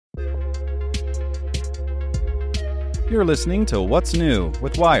You're listening to What's New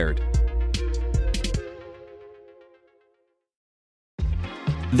with Wired.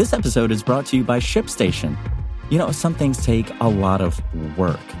 This episode is brought to you by ShipStation. You know, some things take a lot of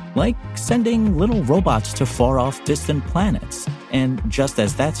work, like sending little robots to far-off distant planets. And just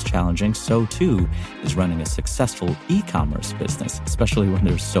as that's challenging, so too is running a successful e-commerce business, especially when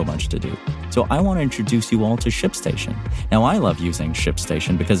there's so much to do. So I want to introduce you all to ShipStation. Now, I love using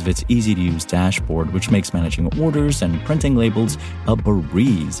ShipStation because of its easy-to-use dashboard, which makes managing orders and printing labels a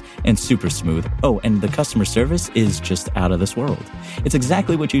breeze and super smooth. Oh, and the customer service is just out of this world. It's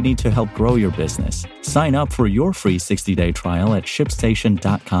exactly what you need to help grow your business. Sign up for your free 60-day trial at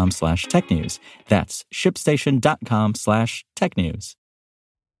shipstation.com/technews. That's shipstation.com/technews.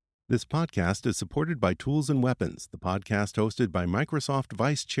 This podcast is supported by Tools and Weapons, the podcast hosted by Microsoft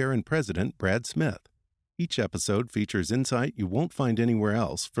Vice Chair and President Brad Smith. Each episode features insight you won't find anywhere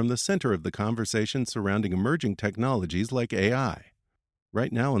else from the center of the conversation surrounding emerging technologies like AI.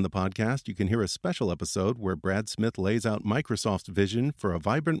 Right now on the podcast, you can hear a special episode where Brad Smith lays out Microsoft's vision for a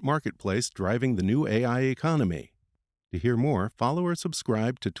vibrant marketplace driving the new AI economy. To hear more, follow or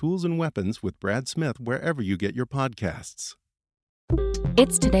subscribe to Tools and Weapons with Brad Smith wherever you get your podcasts.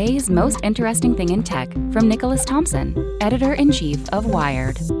 It's today's most interesting thing in tech from Nicholas Thompson, editor-in-chief of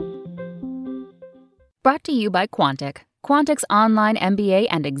Wired. Brought to you by Quantic. Quantic's online MBA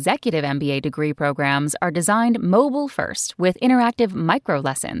and executive MBA degree programs are designed mobile first with interactive micro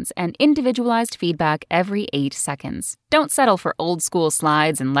lessons and individualized feedback every 8 seconds. Don't settle for old school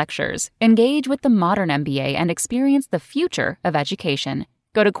slides and lectures. Engage with the modern MBA and experience the future of education.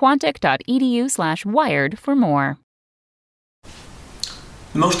 Go to quantic.edu/wired for more.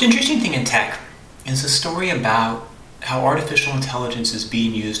 The most interesting thing in tech is a story about how artificial intelligence is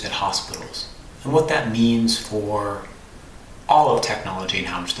being used at hospitals and what that means for all of technology and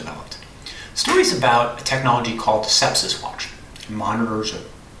how it's developed. Stories about a technology called Sepsis Watch. It monitors a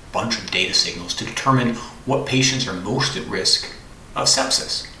bunch of data signals to determine what patients are most at risk of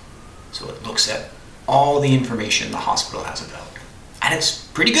sepsis. So it looks at all the information the hospital has available. And it's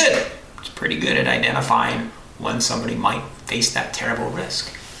pretty good. It's pretty good at identifying when somebody might face that terrible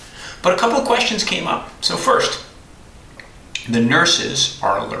risk. But a couple of questions came up. So first, the nurses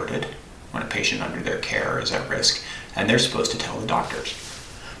are alerted when a patient under their care is at risk, and they're supposed to tell the doctors.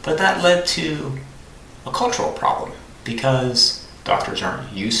 But that led to a cultural problem because doctors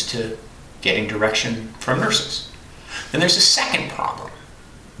aren't used to getting direction from nurses. Then there's a second problem.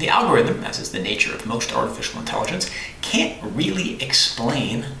 The algorithm, as is the nature of most artificial intelligence, can't really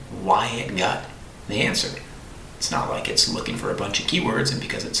explain why it got the answer. It's not like it's looking for a bunch of keywords, and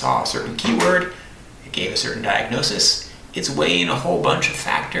because it saw a certain keyword, it gave a certain diagnosis. It's weighing a whole bunch of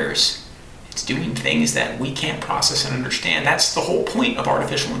factors. It's doing things that we can't process and understand. That's the whole point of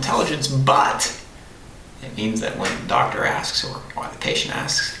artificial intelligence, but it means that when the doctor asks or the patient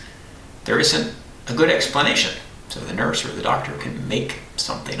asks, there isn't a good explanation. So the nurse or the doctor can make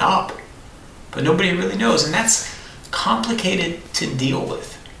something up, but nobody really knows, and that's complicated to deal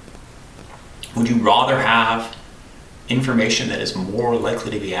with. Would you rather have information that is more likely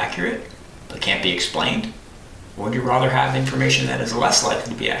to be accurate but can't be explained? Or would you rather have information that is less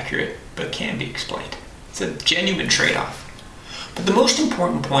likely to be accurate but can be explained? It's a genuine trade-off. But the most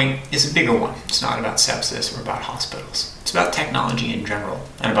important point is a bigger one. It's not about sepsis or about hospitals. It's about technology in general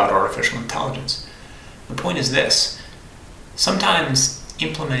and about artificial intelligence. The point is this: sometimes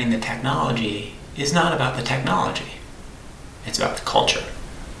implementing the technology is not about the technology. It's about the culture.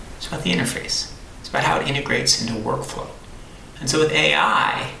 It's about the interface. It's about how it integrates into workflow. And so with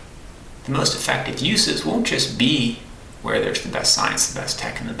AI, the most effective uses won't just be where there's the best science, the best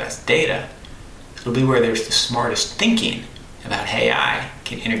tech, and the best data. It'll be where there's the smartest thinking about how AI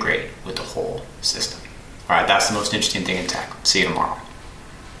can integrate with the whole system. All right, that's the most interesting thing in tech. See you tomorrow.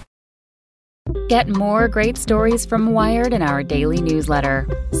 Get more great stories from Wired in our daily newsletter.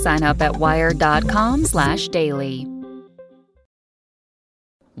 Sign up at wired.com/daily.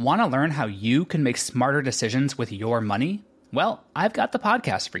 Want to learn how you can make smarter decisions with your money? Well, I've got the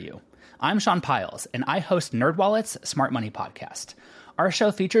podcast for you. I'm Sean Piles, and I host NerdWallet's Smart Money Podcast. Our show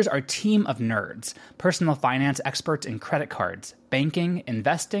features our team of nerds, personal finance experts in credit cards, banking,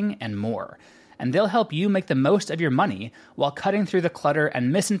 investing, and more. And they'll help you make the most of your money while cutting through the clutter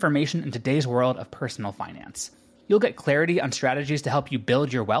and misinformation in today's world of personal finance. You'll get clarity on strategies to help you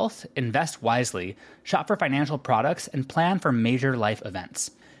build your wealth, invest wisely, shop for financial products, and plan for major life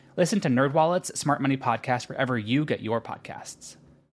events. Listen to NerdWallet's Smart Money Podcast wherever you get your podcasts.